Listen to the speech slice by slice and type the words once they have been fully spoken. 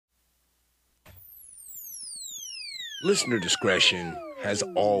Listener discretion has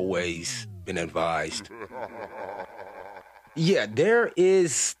always been advised. Yeah, there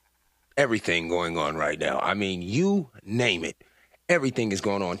is everything going on right now. I mean, you name it. Everything is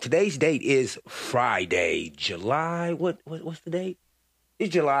going on. Today's date is Friday, July. What's the date?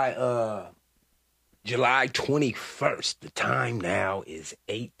 It's July 21st. The time now is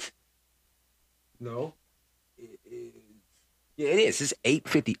 8. No. It is. Yeah, it is. It's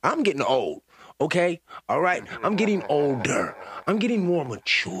 8:50. I'm getting old. Okay? All right? I'm getting older. I'm getting more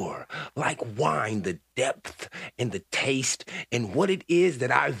mature. Like wine, the depth and the taste and what it is that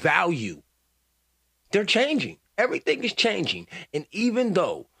I value. They're changing. Everything is changing. And even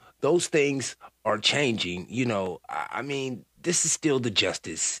though those things are changing, I mean, this is still the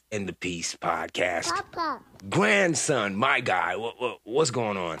Justice and the Peace podcast. Papa. Grandson, my guy, what's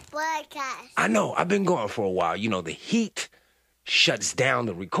going on? Podcast. I know, I've been going for a while. The heat shuts down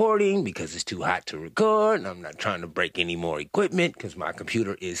the recording because it's too hot to record. And I'm not trying to break any more equipment because my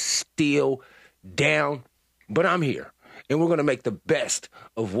computer is still down. But I'm here. And we're going to make the best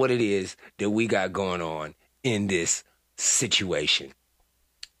of what it is that we got going on in this situation.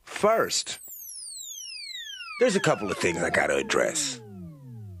 First, there's a couple of things I got to address.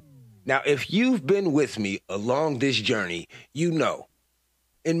 Now, if you've been with me along this journey, you know,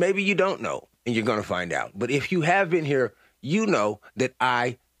 and maybe you don't know, and you're going to find out. But if you have been here, you know that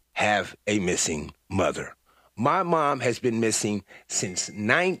I have a missing mother. My mom has been missing since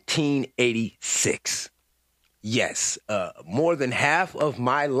 1986. Yes, more than half of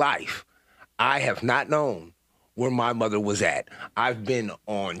my life, I have not known where my mother was at. I've been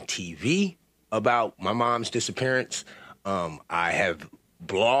on TV about my mom's disappearance. I have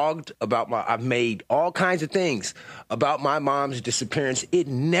blogged about I've made all kinds of things about my mom's disappearance. It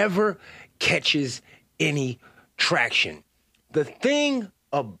never catches any traction. The thing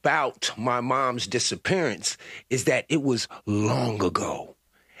about my mom's disappearance is that it was long ago.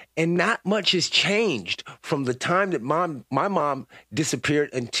 And not much has changed from the time that my mom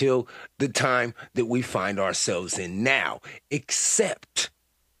disappeared until the time that we find ourselves in now, except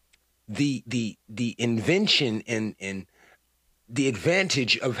the invention and the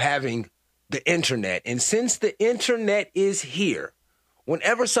advantage of having the internet. And since the internet is here,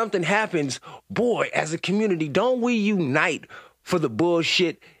 whenever something happens, boy, as a community, don't we unite for the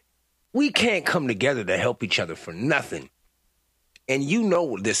bullshit? We can't come together to help each other for nothing. And you know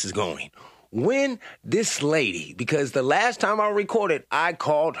where this is going. When this lady, because the last time I recorded, I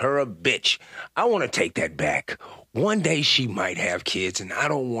called her a bitch. I want to take that back. One day she might have kids, and I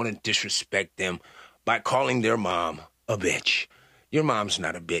don't want to disrespect them by calling their mom a bitch. Your mom's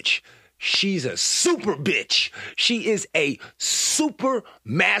not a bitch. She's a super bitch. She is a super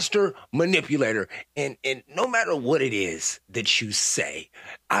master manipulator. And no matter what it is that you say,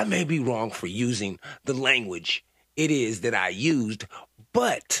 I may be wrong for using the language it is that I used,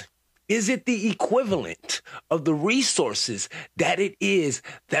 but is it the equivalent of the resources that it is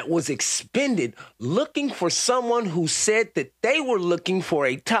that was expended looking for someone who said that they were looking for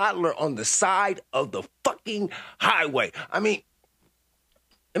a toddler on the side of the fucking highway? I mean,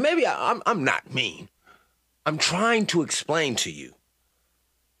 and maybe I'm not mean. I'm trying to explain to you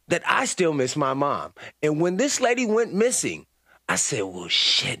that I still miss my mom. And when this lady went missing, I said, well,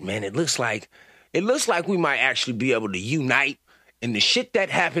 shit, man, it looks like we might actually be able to unite, and the shit that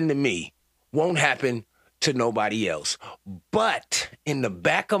happened to me won't happen to nobody else. But in the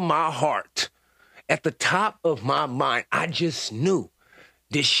back of my heart, at the top of my mind, I just knew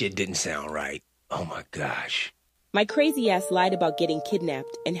this shit didn't sound right. Oh my gosh. My crazy ass lied about getting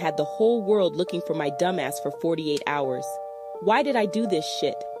kidnapped and had the whole world looking for my dumbass for 48 hours. Why did I do this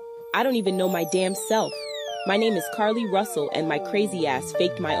shit? I don't even know my damn self. My name is Carly Russell, and my crazy ass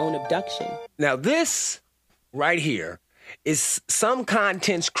faked my own abduction. Now this right here is some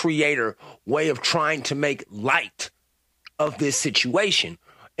content's creator way of trying to make light of this situation.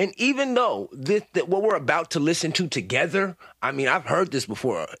 And even though what we're about to listen to together, I mean, I've heard this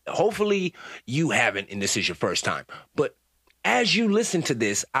before. Hopefully you haven't, and this is your first time. But as you listen to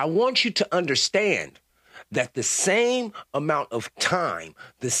this, I want you to understand that the same amount of time,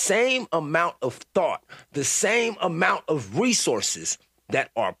 the same amount of thought, the same amount of resources that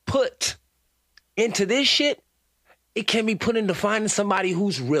are put into this shit, it can be put into finding somebody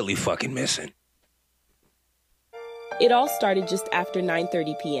who's really fucking missing. It all started just after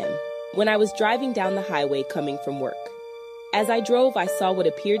 9:30 p.m. when I was driving down the highway coming from work. As I drove, I saw what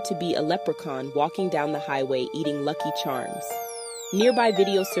appeared to be a leprechaun walking down the highway eating Lucky Charms. Nearby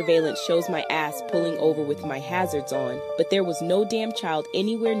video surveillance shows my ass pulling over with my hazards on, but there was no damn child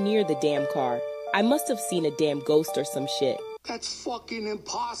anywhere near the damn car. I must have seen a damn ghost or some shit. That's fucking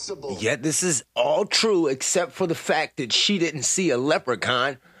impossible. Yet this is all true except for the fact that she didn't see a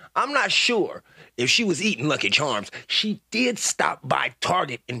leprechaun. I'm not sure if she was eating Lucky Charms. She did stop by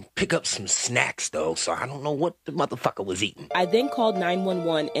Target and pick up some snacks, though, so I don't know what the motherfucker was eating. I then called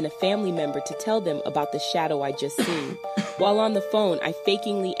 911 and a family member to tell them about the shadow I just seen. While on the phone, I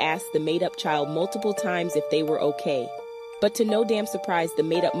fakingly asked the made-up child multiple times if they were okay. But to no damn surprise, the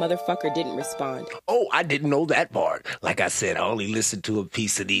made-up motherfucker didn't respond. Oh, I didn't know that part. Like I said, I only listened to a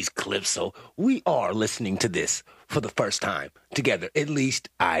piece of these clips, so we are listening to this for the first time together. At least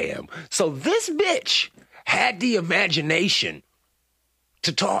I am. So this bitch had the imagination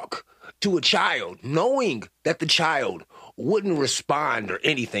to talk to a child, knowing that the child wouldn't respond or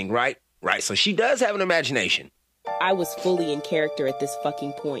anything, right? Right, so she does have an imagination. I was fully in character at this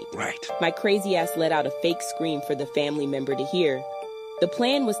fucking point. Right. My crazy ass let out a fake scream for the family member to hear. The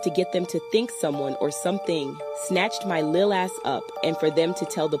plan was to get them to think someone or something snatched my lil ass up and for them to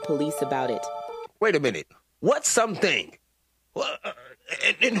tell the police about it. Wait a minute. What something?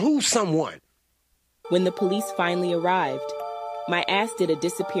 And who's someone? When the police finally arrived, my ass did a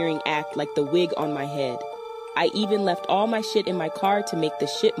disappearing act like the wig on my head. I even left all my shit in my car to make the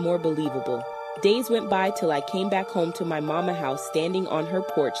shit more believable. Days went by till I came back home to my mama house standing on her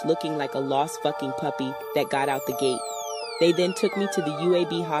porch looking like a lost fucking puppy that got out the gate. They then took me to the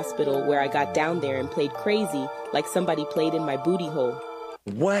UAB hospital where I got down there and played crazy like somebody played in my booty hole.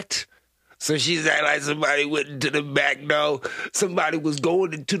 What? So she's acting like somebody went into the back door. Somebody was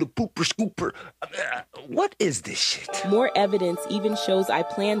going into the pooper scooper. What is this shit? More evidence even shows I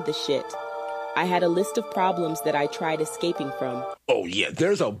planned the shit. I had a list of problems that I tried escaping from. Oh, yeah,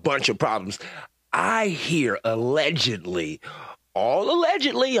 there's a bunch of problems. I hear allegedly, all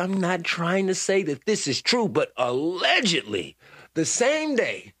allegedly, I'm not trying to say that this is true, but allegedly, the same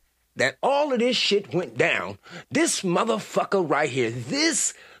day that all of this shit went down, this motherfucker right here,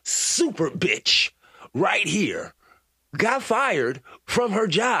 this super bitch right here, got fired from her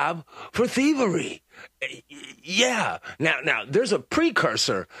job for thievery. Yeah. Now, there's a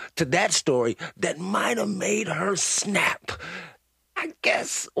precursor to that story that might have made her snap.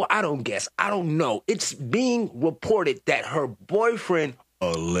 I don't know. It's being reported that her boyfriend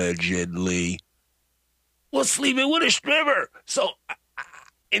allegedly was sleeping with a stripper. So,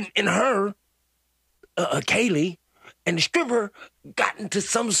 in her, Kaylee, and the stripper got into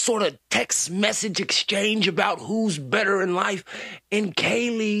some sort of text message exchange about who's better in life. And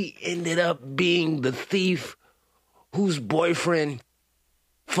Kaylee ended up being the thief whose boyfriend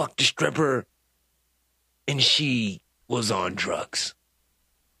fucked the stripper and she was on drugs.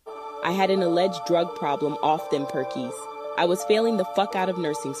 I had an alleged drug problem off them perkies. I was failing the fuck out of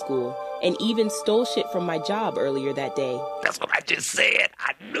nursing school and even stole shit from my job earlier that day. That's what I just said.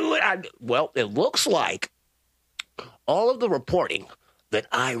 I knew it. Well, it looks like all of the reporting that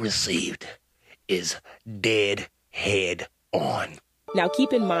I received is dead head on. Now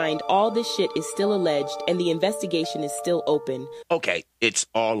keep in mind, all this shit is still alleged and the investigation is still open. Okay, it's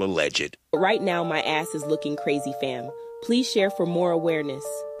all alleged. But right now, my ass is looking crazy, fam. Please share for more awareness.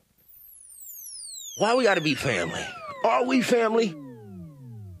 Why we gotta be family? Are we family?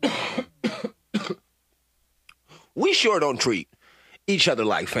 We sure don't treat each other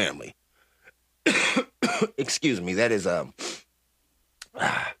like family. Excuse me, that is a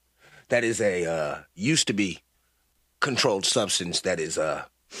used to be controlled substance that is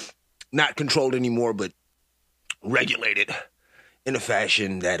not controlled anymore, but regulated in a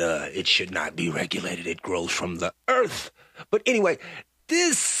fashion that it should not be regulated. It grows from the earth. But anyway,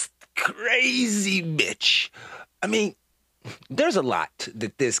 this crazy bitch, I mean, there's a lot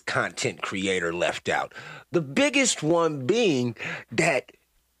that this content creator left out. The biggest one being that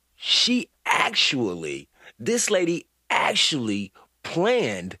this lady actually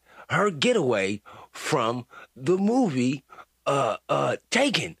planned her getaway from the movie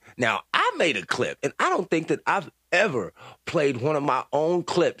Taken. Now, I made a clip, and I don't think that I've ever played one of my own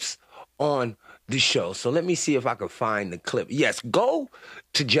clips on the show. So let me see if I can find the clip. Yes, go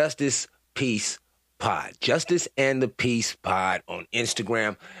to Justice Peace Pod. Justice and the Peace Pod on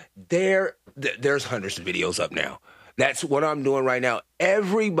Instagram. There's hundreds of videos up now. That's what I'm doing right now.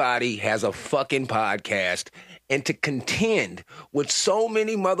 Everybody has a fucking podcast. And to contend with so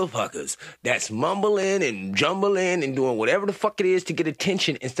many motherfuckers that's mumbling and jumbling and doing whatever the fuck it is to get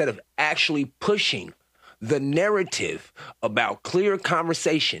attention instead of actually pushing the narrative about clear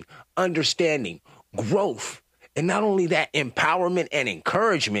conversation, understanding, growth, and not only that, empowerment and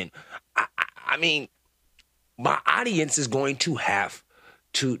encouragement. I mean, my audience is going to have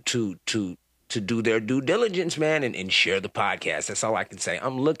to do their due diligence, man, and share the podcast. That's all I can say.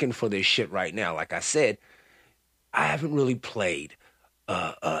 I'm looking for this shit right now. Like I said, I haven't really played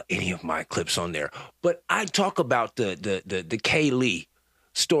any of my clips on there, but I talk about the Kay Lee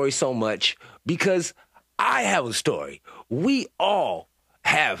story so much because I have a story. We all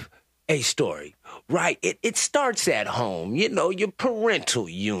have a story, right? It starts at home, you know, your parental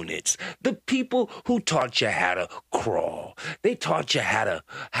units, the people who taught you how to crawl. They taught you how to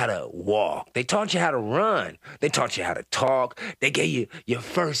walk. They taught you how to run. They taught you how to talk. They gave you your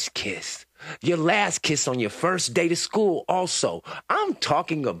first kiss, your last kiss on your first day to school also. I'm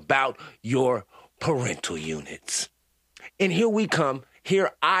talking about your parental units. And here we come.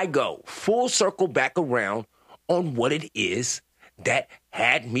 Here I go, full circle back around on what it is that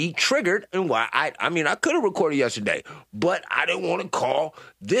had me triggered and why I mean, I could have recorded yesterday, but I didn't want to call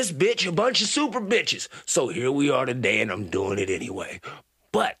this bitch a bunch of super bitches. So here we are today, and I'm doing it anyway.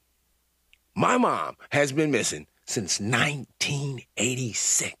 But my mom has been missing since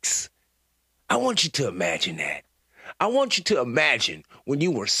 1986. I want you to imagine that. I want you to imagine when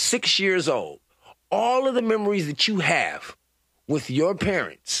you were 6 years old, all of the memories that you have with your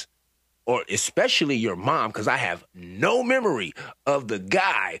parents, or especially your mom, because I have no memory of the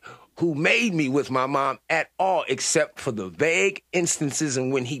guy who made me with my mom at all, except for the vague instances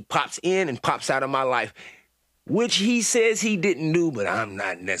and when he pops in and pops out of my life, which he says he didn't do, but I'm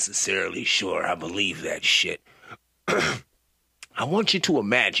not necessarily sure I believe that shit. I want you to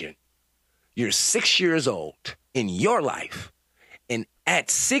imagine you're 6 years old in your life, and at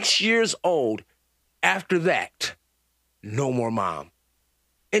 6 years old, after that, no more mom.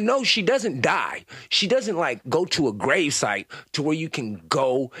 And no, she doesn't die. She doesn't like go to a gravesite to where you can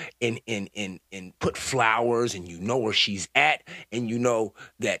go and put flowers and you know where she's at. And you know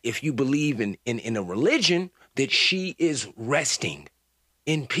that if you believe in a religion, that she is resting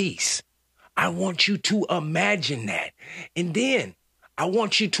in peace. I want you to imagine that. And then I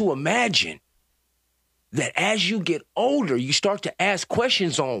want you to imagine that as you get older, you start to ask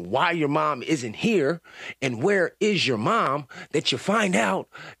questions on why your mom isn't here and where is your mom, that you find out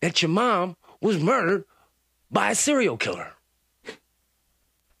that your mom was murdered by a serial killer.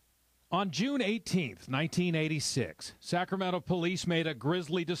 On June 18th, 1986, Sacramento police made a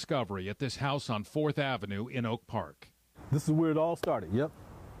grisly discovery at this house on 4th Avenue in Oak Park. This is where it all started, yep.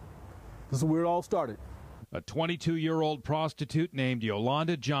 This is where it all started. A 22-year-old prostitute named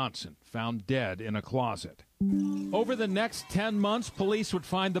Yolanda Johnson found dead in a closet. Over the next 10 months, police would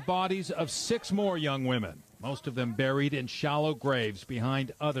find the bodies of 6 more young women, most of them buried in shallow graves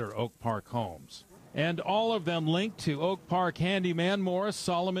behind other Oak Park homes. And all of them linked to Oak Park handyman Morris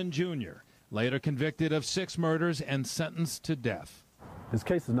Solomon Jr., later convicted of 6 murders and sentenced to death. His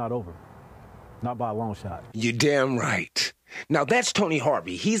case is not over. Not by a long shot. You're damn right. Now, that's Tony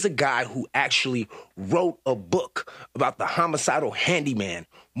Harvey. He's a guy who actually wrote a book about the homicidal handyman,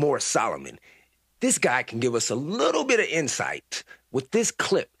 Morris Solomon. This guy can give us a little bit of insight. With this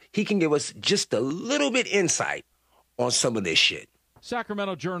clip, he can give us just a little bit insight on some of this shit.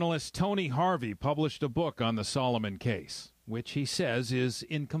 Sacramento journalist Tony Harvey published a book on the Solomon case, which he says is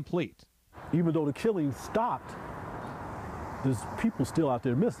incomplete. Even though the killing stopped, there's people still out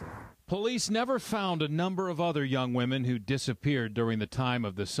there missing. Police never found a number of other young women who disappeared during the time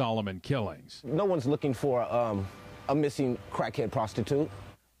of the Solomon killings. No one's looking for a missing crackhead prostitute.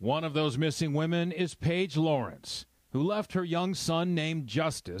 One of those missing women is Paige Lawrence, who left her young son named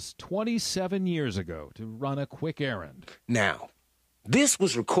Justice 27 years ago to run a quick errand. Now, this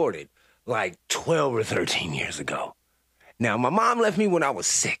was recorded like 12 or 13 years ago. Now, my mom left me when I was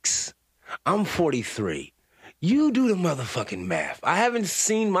 6. I'm 43. You do the motherfucking math. I haven't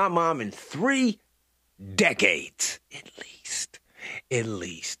seen my mom in 3 decades, at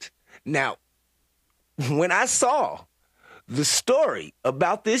least. Now, when I saw the story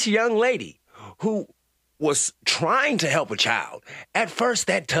about this young lady who was trying to help a child, at first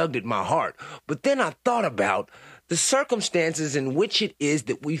that tugged at my heart. But then I thought about the circumstances in which it is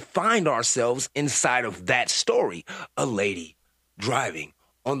that we find ourselves inside of that story. A lady driving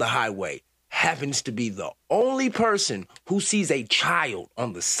on the highway happens to be the only person who sees a child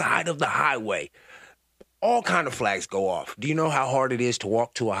on the side of the highway. All kind of flags go off. Do you know how hard it is to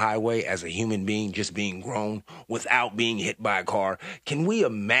walk to a highway as a human being just being grown without being hit by a car? Can we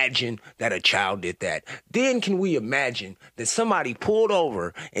imagine that a child did that? Then can we imagine that somebody pulled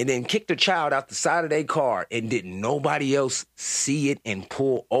over and then kicked a child out the side of their car and didn't nobody else see it and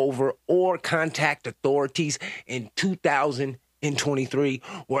pull over or contact authorities in 2023,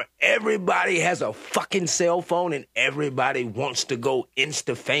 where everybody has a fucking cell phone and everybody wants to go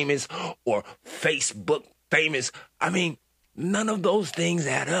Insta famous or Facebook famous? I mean, none of those things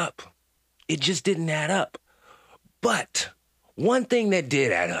add up. It just didn't add up. But one thing that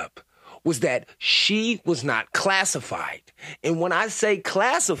did add up was that she was not classified. And when I say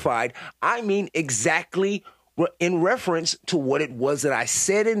classified, I mean exactly in reference to what it was that I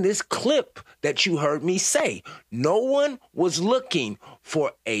said in this clip that you heard me say. No one was looking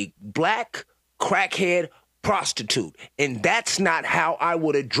for a black crackhead prostitute. And that's not how I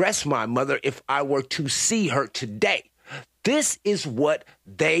would address my mother if I were to see her today. This is what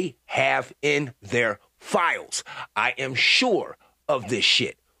they have in their files. I am sure of this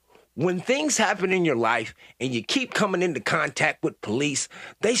shit. When things happen in your life and you keep coming into contact with police,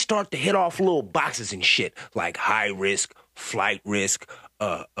 they start to hit off little boxes and shit like high risk, flight risk.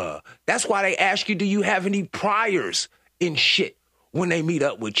 That's why they ask you, do you have any priors in shit when they meet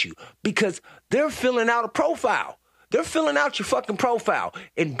up with you? Because they're filling out a profile. They're filling out your fucking profile.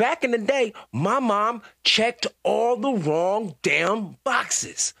 And back in the day, my mom checked all the wrong damn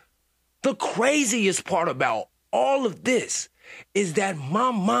boxes. The craziest part about all of this is that my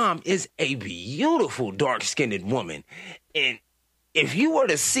mom is a beautiful dark-skinned woman. And if you were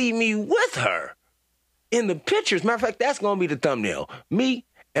to see me with her in the pictures, matter of fact, that's going to be the thumbnail. Me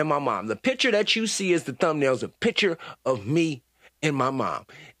and my mom. The picture that you see is the thumbnail, is a picture of me and my mom.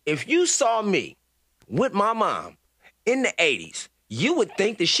 If you saw me with my mom in the 80s, you would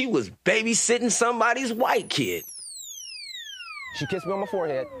think that she was babysitting somebody's white kid. She kissed me on my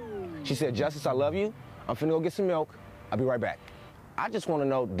forehead. She said, Justice, I love you. I'm finna go get some milk. I'll be right back. I just want to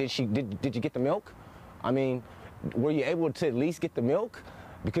know, did you get the milk? I mean, were you able to at least get the milk?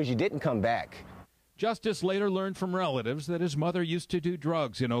 Because you didn't come back. Justice later learned from relatives that his mother used to do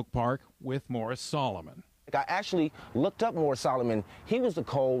drugs in Oak Park with Morris Solomon. I actually looked up Morris Solomon. He was a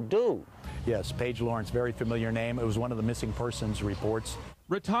cold dude. Yes, Paige Lawrence, very familiar name. It was one of the missing persons reports.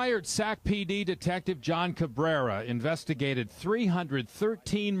 Retired Sac PD Detective John Cabrera investigated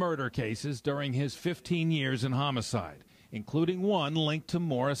 313 murder cases during his 15 years in homicide, including one linked to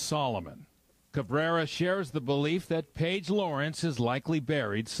Morris Solomon. Cabrera shares the belief that Paige Lawrence is likely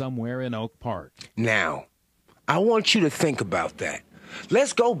buried somewhere in Oak Park. Now, I want you to think about that.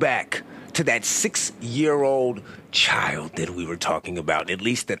 Let's go back to that 6-year-old child that we were talking about, at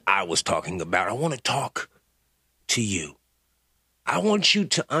least that I was talking about. I want to talk to you. I want you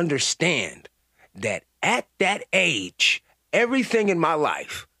to understand that at that age, everything in my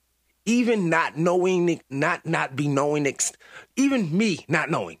life, even not knowing, even me not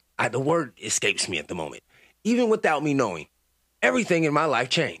knowing, the word escapes me at the moment. Even without me knowing, everything in my life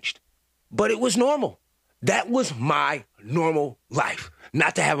changed. But it was normal. That was my normal life.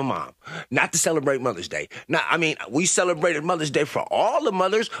 Not to have a mom, not to celebrate Mother's Day. We celebrated Mother's Day for all the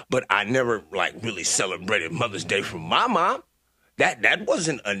mothers, but I never really celebrated Mother's Day for my mom. That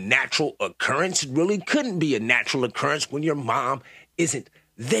wasn't a natural occurrence. It really couldn't be a natural occurrence when your mom isn't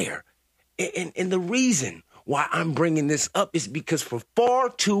there. And the reason why I'm bringing this up is because for far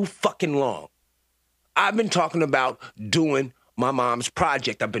too fucking long, I've been talking about doing my mom's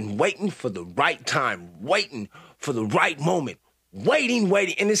project. I've been waiting for the right time, waiting for the right moment, waiting,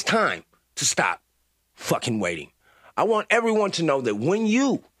 and it's time to stop fucking waiting. I want everyone to know that when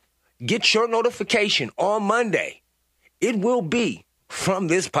you get your notification on Monday, it will be from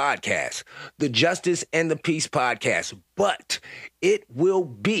this podcast, the Justice and the Peace podcast, but it will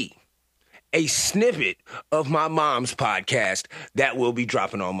be a snippet of my mom's podcast that will be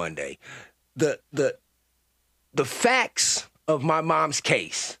dropping on Monday. The facts of my mom's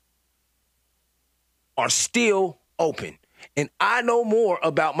case are still open, and I know more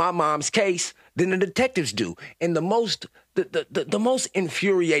about my mom's case than the detectives do. And the most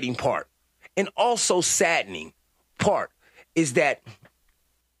infuriating part, and also saddening part, is that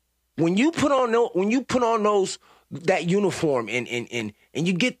when you put on that uniform and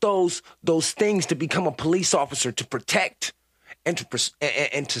you get those things to become a police officer, to protect and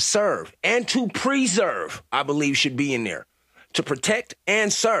to serve and to preserve, I believe should be in there, to protect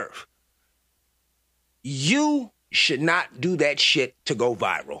and serve. You should not do that shit to go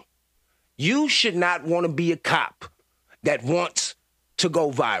viral. You should not want to be a cop that wants to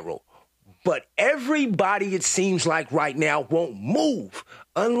go viral. But everybody, it seems like right now, won't move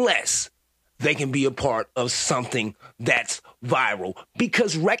unless they can be a part of something that's viral,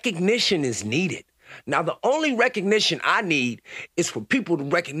 because recognition is needed. Now, the only recognition I need is for people to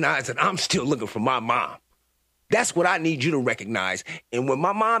recognize that I'm still looking for my mom. That's what I need you to recognize. And when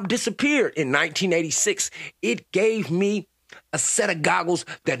my mom disappeared in 1986, it gave me a set of goggles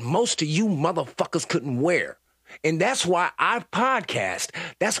that most of you motherfuckers couldn't wear. And that's why I podcast.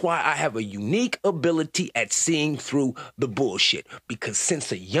 That's why I have a unique ability at seeing through the bullshit. Because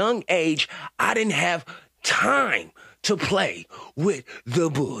since a young age, I didn't have time to play with the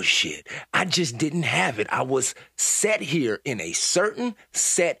bullshit. I just didn't have it. I was set here in a certain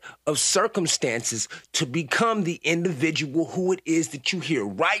set of circumstances to become the individual who it is that you hear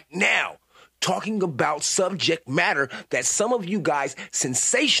right now, talking about subject matter that some of you guys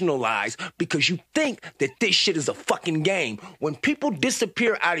sensationalize because you think that this shit is a fucking game. When people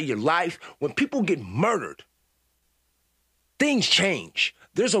disappear out of your life, when people get murdered, things change.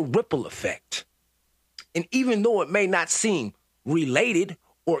 There's a ripple effect. And even though it may not seem related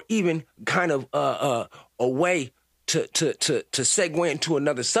or even kind of a way to segue into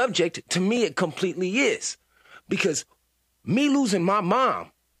another subject, to me it completely is. Because me losing my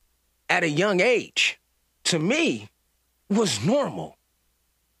mom at a young age, to me, was normal.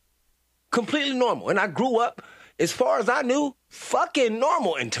 Completely normal. And I grew up, as far as I knew, fucking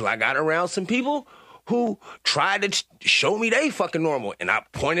normal until I got around some people who tried to show me they fucking normal. And I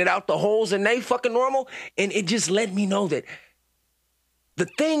pointed out the holes in they fucking normal. And it just let me know that the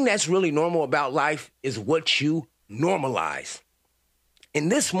thing that's really normal about life is what you normalize. And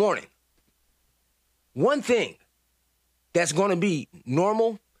this morning, one thing that's going to be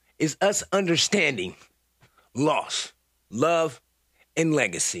normal is us understanding loss, love, and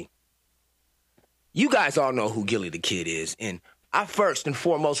legacy. You guys all know who Gilly the Kid is, and I first and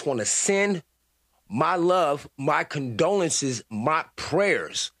foremost want to send my love, my condolences, my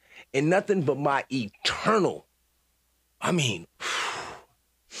prayers, and nothing but my eternal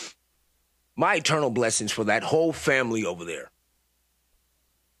blessings for that whole family over there.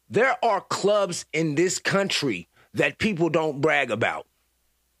 There are clubs in this country that people don't brag about.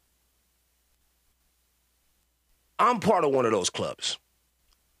 I'm part of one of those clubs.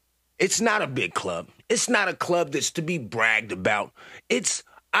 It's not a big club. It's not a club that's to be bragged about.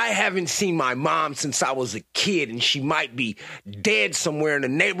 I haven't seen my mom since I was a kid, and she might be dead somewhere in the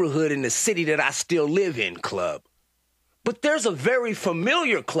neighborhood in the city that I still live in club. But there's a very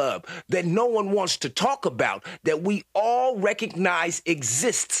familiar club that no one wants to talk about, that we all recognize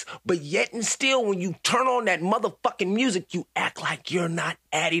exists. But yet and still, when you turn on that motherfucking music, you act like you're not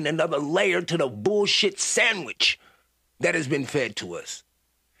adding another layer to the bullshit sandwich that has been fed to us.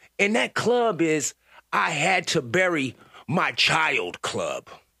 And that club is I Had to Bury My Child club.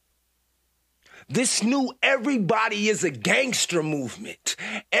 This new everybody is a gangster movement.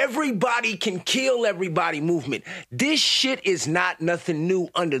 Everybody can kill everybody movement. This shit is not nothing new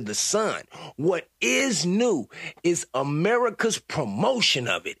under the sun. What is new is America's promotion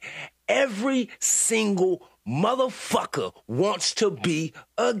of it. Every single motherfucker wants to be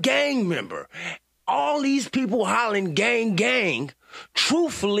a gang member. All these people hollering gang, gang,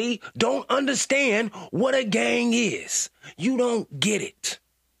 truthfully don't understand what a gang is. You don't get it.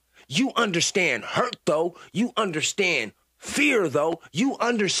 You understand hurt, though. You understand fear, though. You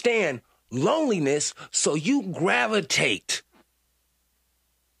understand loneliness, so you gravitate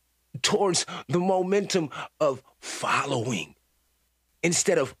towards the momentum of following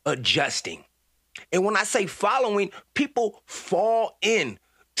instead of adjusting. And when I say following, people fall in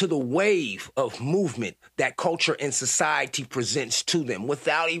to the wave of movement that culture and society presents to them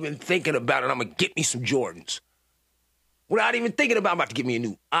without even thinking about it. I'm going to get me some Jordans. Without even thinking about, I'm about to get me a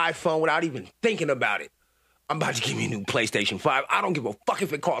new iPhone, without even thinking about it. I'm about to get me a new PlayStation 5. I don't give a fuck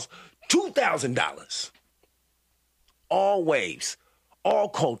if it costs $2,000. All waves, all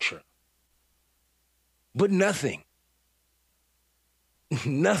culture. But nothing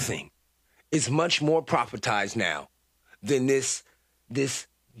is much more profitized now than this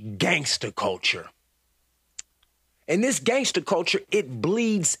gangster culture. And this gangster culture, it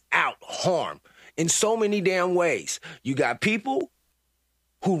bleeds out harm in so many damn ways. You got people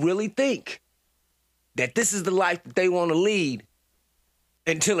who really think that this is the life that they want to lead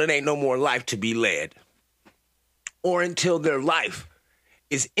until it ain't no more life to be led, or until their life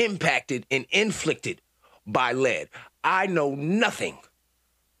is impacted and inflicted by lead. I know nothing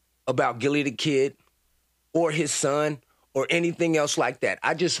about Gilly the Kid or his son or anything else like that.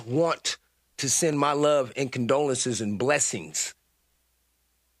 I just want to send my love and condolences and blessings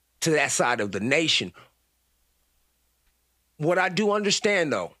to that side of the nation. What I do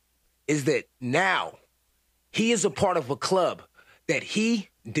understand, though, is that now he is a part of a club that he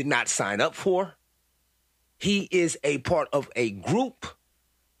did not sign up for. He is a part of a group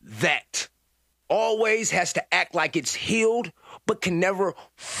that always has to act like it's healed, but can never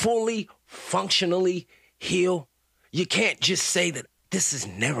fully, functionally heal. You can't just say that this is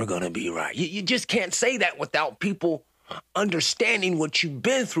never going to be right. You just can't say that without people understanding what you've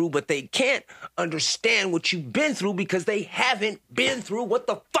been through, but they can't understand what you've been through because they haven't been through what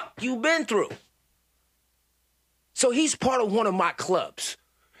the fuck you've been through. So he's part of one of my clubs.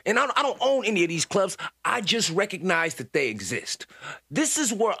 And I don't own any of these clubs. I just recognize that they exist. This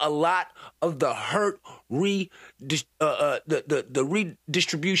is where a lot of the hurt, the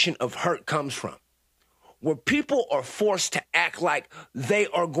redistribution of hurt comes from. Where people are forced to act like they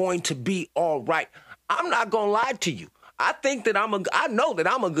are going to be all right. I'm not going to lie to you. I think that I know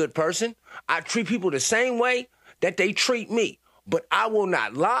that I'm a good person. I treat people the same way that they treat me. But I will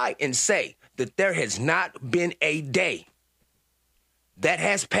not lie and say that there has not been a day that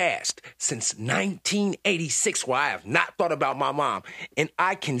has passed since 1986 where I have not thought about my mom. And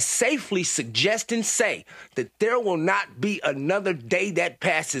I can safely suggest and say that there will not be another day that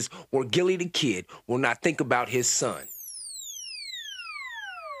passes where Gilly the Kid will not think about his son.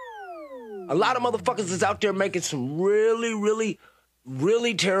 A lot of motherfuckers is out there making some really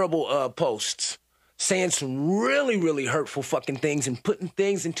terrible posts, saying some really hurtful fucking things and putting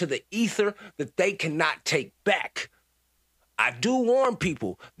things into the ether that they cannot take back. I do warn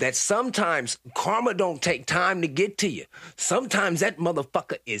people that sometimes karma don't take time to get to you. Sometimes that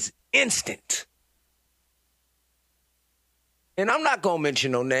motherfucker is instant. And I'm not going to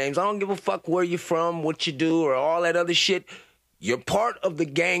mention no names. I don't give a fuck where you're from, what you do, or all that other shit. You're part of the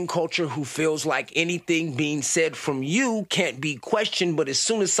gang culture who feels like anything being said from you can't be questioned, but as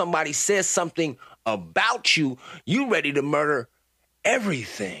soon as somebody says something about you, you ready to murder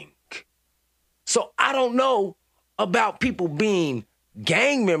everything. So I don't know about people being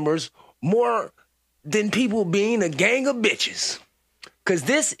gang members more than people being a gang of bitches. Because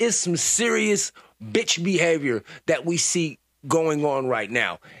this is some serious bitch behavior that we see going on right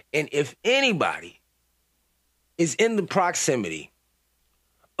now. And if anybody is in the proximity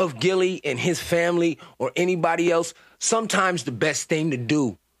of Gilly and his family or anybody else, sometimes the best thing to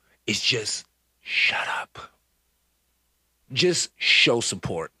do is just shut up. Just show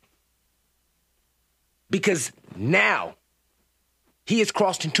support. Because now he has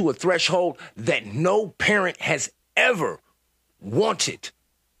crossed into a threshold that no parent has ever wanted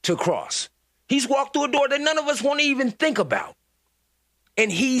to cross. He's walked through a door that none of us want to even think about.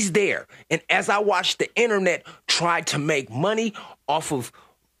 And he's there. And as I watch the internet try to make money off of,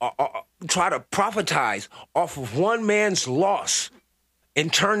 try to profitize off of one man's loss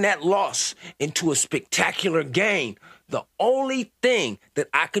and turn that loss into a spectacular gain, the only thing that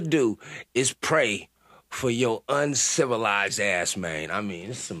I could do is pray for your uncivilized ass, man. I mean,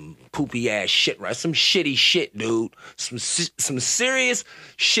 it's some poopy ass shit, right? Some shitty shit, dude. Some serious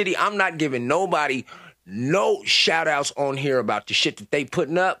shitty. I'm not giving nobody no shout outs on here about the shit that they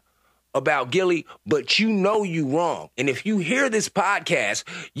putting up about Gilly, but you know you wrong. And if you hear this podcast,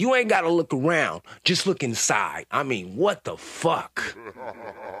 you ain't got to look around. Just look inside. I mean, what the fuck?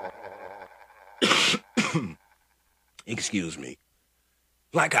 Excuse me.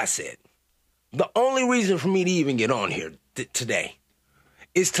 Like I said, the only reason for me to even get on here today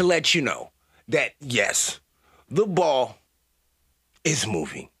is to let you know that, yes, the ball is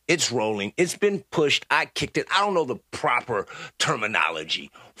moving. It's rolling. It's been pushed. I kicked it. I don't know the proper terminology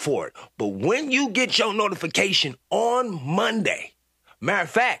for it. But when you get your notification on Monday, matter of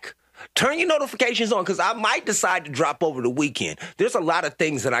fact, turn your notifications on because I might decide to drop over the weekend. There's a lot of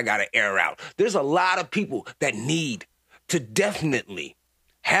things that I got to air out. There's a lot of people that need to definitely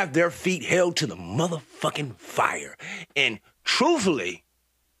have their feet held to the motherfucking fire. And truthfully,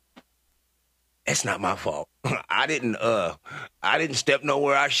 it's not my fault. I didn't step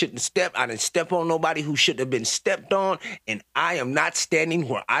nowhere I shouldn't step. I didn't step on nobody who shouldn't have been stepped on. And I am not standing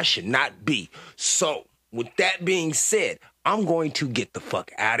where I should not be. So with that being said, I'm going to get the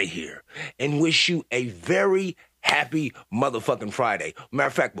fuck out of here and wish you a very happy motherfucking Friday. Matter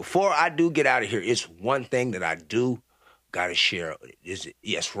of fact, before I do get out of here, it's one thing that I do gotta share.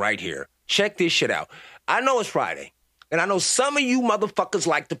 Yes, right here. Check this shit out. I know it's Friday. And I know some of you motherfuckers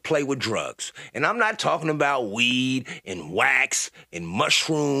like to play with drugs. And I'm not talking about weed and wax and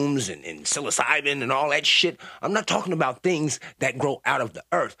mushrooms and psilocybin and all that shit. I'm not talking about things that grow out of the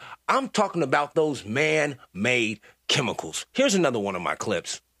earth. I'm talking about those man-made chemicals. Here's another one of my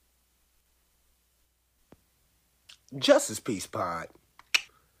clips. Justice Peace Pod.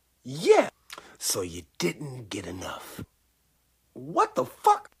 Yeah. So you didn't get enough. What the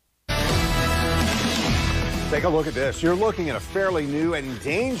fuck? Take a look at this. You're looking at a fairly new and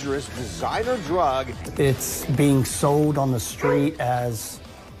dangerous designer drug. It's being sold on the street as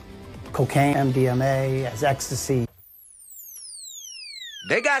cocaine, MDMA, as ecstasy.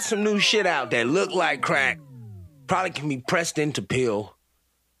 They got some new shit out that look like crack. Probably can be pressed into pill.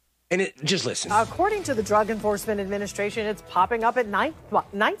 And just listen. According to the Drug Enforcement Administration, it's popping up at night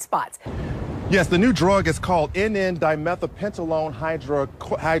spots. Yes, the new drug is called N,N-dimethylpentylone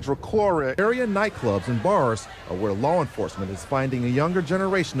hydrochloride. Area nightclubs and bars are where law enforcement is finding a younger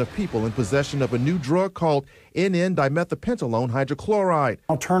generation of people in possession of a new drug called N,N-dimethylpentylone hydrochloride.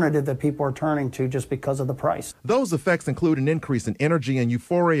 Alternative that people are turning to just because of the price. Those effects include an increase in energy and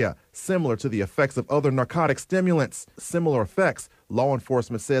euphoria, similar to the effects of other narcotic stimulants. Similar effects. Law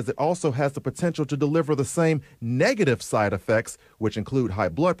enforcement says it also has the potential to deliver the same negative side effects, which include high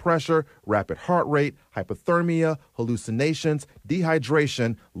blood pressure, rapid heart rate, hypothermia, hallucinations,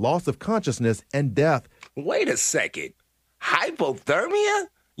 dehydration, loss of consciousness, and death. Wait a second. Hypothermia?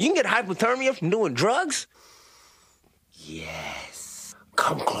 You can get hypothermia from doing drugs? Yes.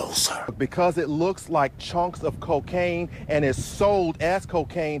 Come closer. Because it looks like chunks of cocaine and is sold as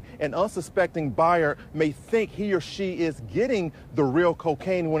cocaine, an unsuspecting buyer may think he or she is getting the real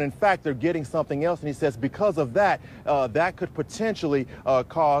cocaine when in fact they're getting something else. And he says because of that, that could potentially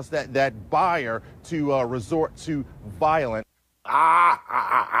cause that buyer to resort to violence.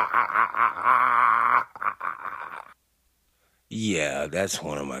 Yeah, that's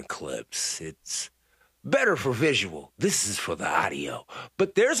one of my clips. It's better for visual. This is for the audio.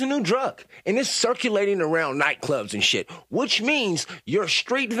 But there's a new drug, and it's circulating around nightclubs and shit, which means your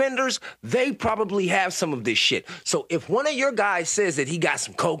street vendors, they probably have some of this shit. So if one of your guys says that he got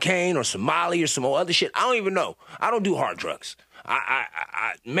some cocaine or some Molly or some other shit, I don't even know. I don't do hard drugs.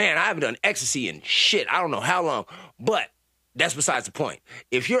 Man, I haven't done ecstasy in shit. I don't know how long, but that's besides the point.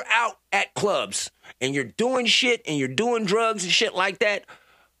 If you're out at clubs and you're doing shit and you're doing drugs and shit like that,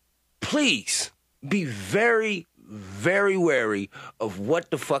 please be very, very wary of what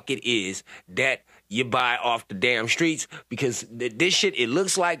the fuck it is that you buy off the damn streets, because this shit, it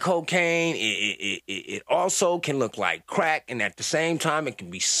looks like cocaine. It also can look like crack, and at the same time, it can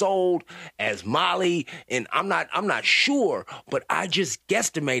be sold as Molly. And I'm not sure, but I just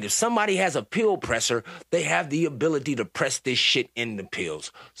guesstimate if somebody has a pill presser, they have the ability to press this shit in the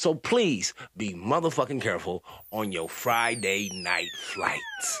pills. So please be motherfucking careful on your Friday night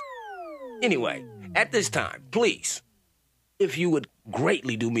flights. Anyway, at this time, please, if you would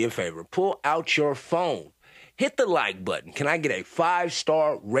greatly do me a favor, pull out your phone, hit the like button. Can I get a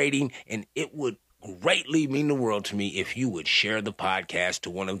 5-star rating? And it would greatly mean the world to me if you would share the podcast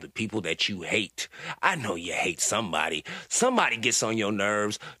to one of the people that you hate. I know you hate somebody. Somebody gets on your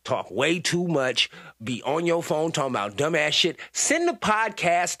nerves, talk way too much, be on your phone talking about dumbass shit. Send the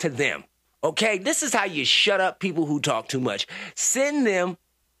podcast to them, okay? This is how you shut up people who talk too much. Send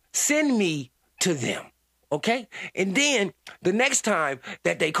me to them, okay? And then the next time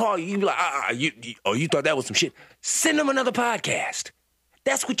that they call you, you be like, you thought that was some shit. Send them another podcast.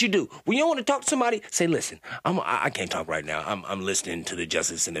 That's what you do. When you want to talk to somebody, say, listen, I can't talk right now. I'm listening to the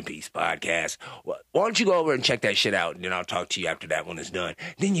Justice and the Peace podcast. Well, why don't you go over and check that shit out, and then I'll talk to you after that when it's done.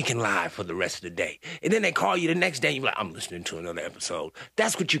 Then you can lie for the rest of the day. And then they call you the next day, you're like, I'm listening to another episode.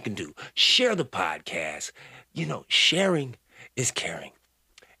 That's what you can do. Share the podcast. You know, sharing is caring.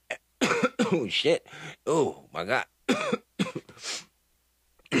 Oh, shit. Oh, my God.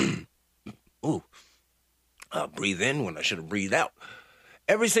 Ooh. I'll breathe in when I should have breathed out.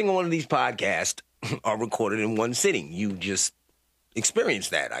 Every single one of these podcasts are recorded in one sitting. You just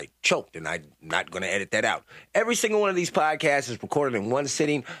experienced that. I choked, and I'm not going to edit that out. Every single one of these podcasts is recorded in one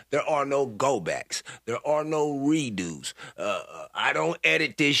sitting. There are no go-backs. There are no redos. I don't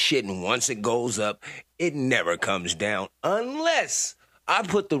edit this shit, and once it goes up, it never comes down unless I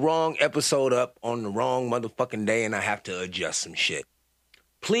put the wrong episode up on the wrong motherfucking day and I have to adjust some shit.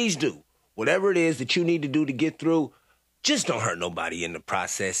 Please do. Whatever it is that you need to do to get through, just don't hurt nobody in the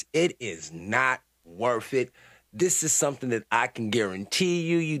process. It is not worth it. This is something that I can guarantee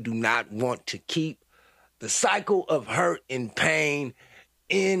you. You do not want to keep the cycle of hurt and pain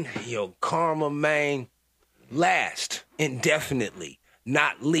in your karma, man. Last, indefinitely,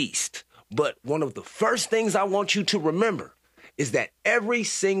 not least, but one of the first things I want you to remember is that every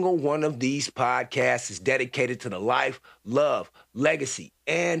single one of these podcasts is dedicated to the life, love, legacy,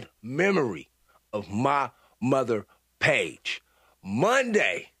 and memory of my mother, Paige.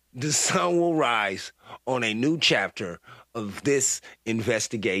 Monday, the sun will rise on a new chapter of this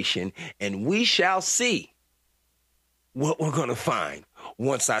investigation, and we shall see what we're going to find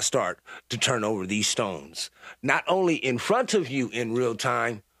once I start to turn over these stones, not only in front of you in real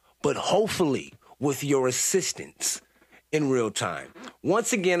time, but hopefully with your assistance in real time.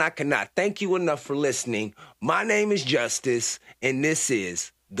 Once again, I cannot thank you enough for listening. My name is Justice, and this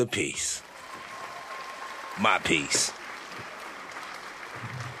is The Peace. My peace.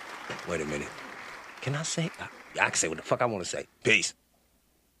 Wait a minute. Can I say? I can say what the fuck I want to say. Peace.